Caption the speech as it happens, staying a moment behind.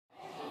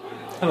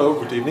Hello,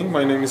 good evening.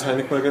 My name is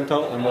Heinrich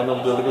Mergenthal. I'm one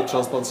of the liver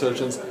transplant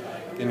surgeons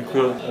in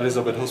Queen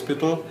Elizabeth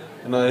Hospital,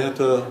 and I had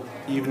an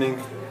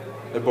evening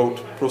about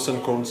pros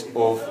and cons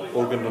of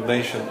organ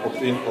donation,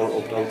 opt-in or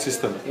opt-out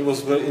system. It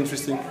was a very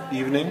interesting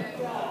evening.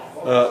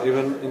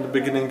 Even in the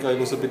beginning I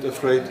was a bit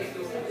afraid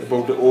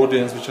about the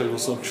audience, which I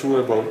was not sure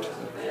about.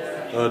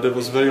 That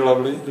was very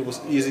lovely. It was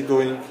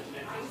easygoing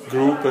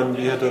group and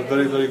we had a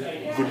very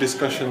good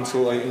discussion,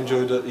 so I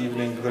enjoyed the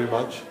evening very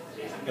much.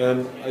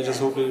 And I just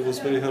hope that it was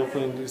very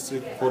helpful in this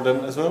for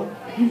them as well.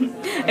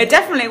 It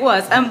definitely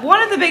was.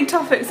 One of the big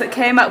topics that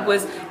came up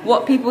was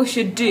what people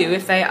should do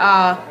if they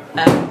are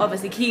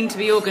obviously keen to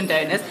be organ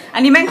donors.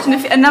 And you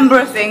mentioned a number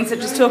of things, such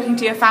as talking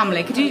to your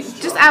family. Could you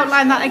just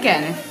outline that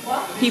again?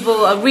 If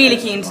people are really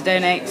keen to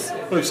donate.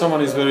 Well, if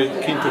someone is very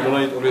keen to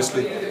donate,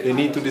 obviously they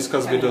need to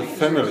discuss with the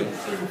family,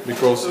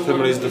 because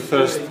family is the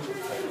first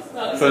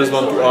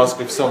one to ask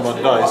if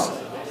someone dies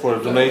for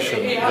a donation.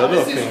 The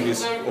other thing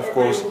is, of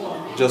course,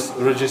 just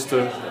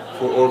register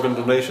for organ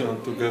donation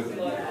and to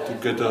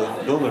get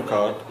a donor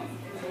card,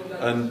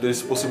 and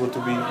it's possible to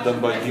be done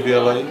by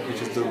DVLA,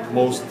 which is the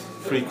most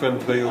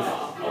frequent way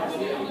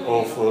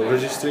of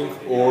registering,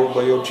 or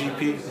by your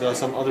GP. There are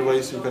some other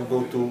ways. You can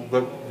go to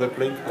web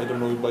link, I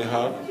don't know it by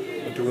heart,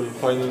 but you will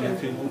find it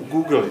if you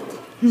Google it.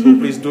 So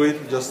please do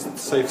it, just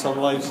save some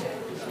lives.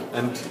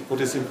 And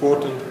what is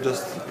important,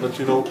 just let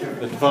you know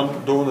that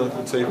one donor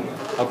could save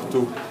up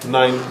to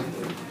nine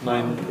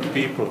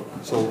people.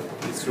 So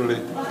it's really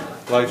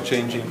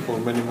life-changing for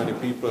many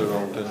people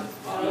around,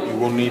 and you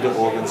won't need the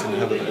organs in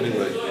heaven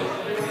anyway.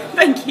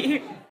 Thank you.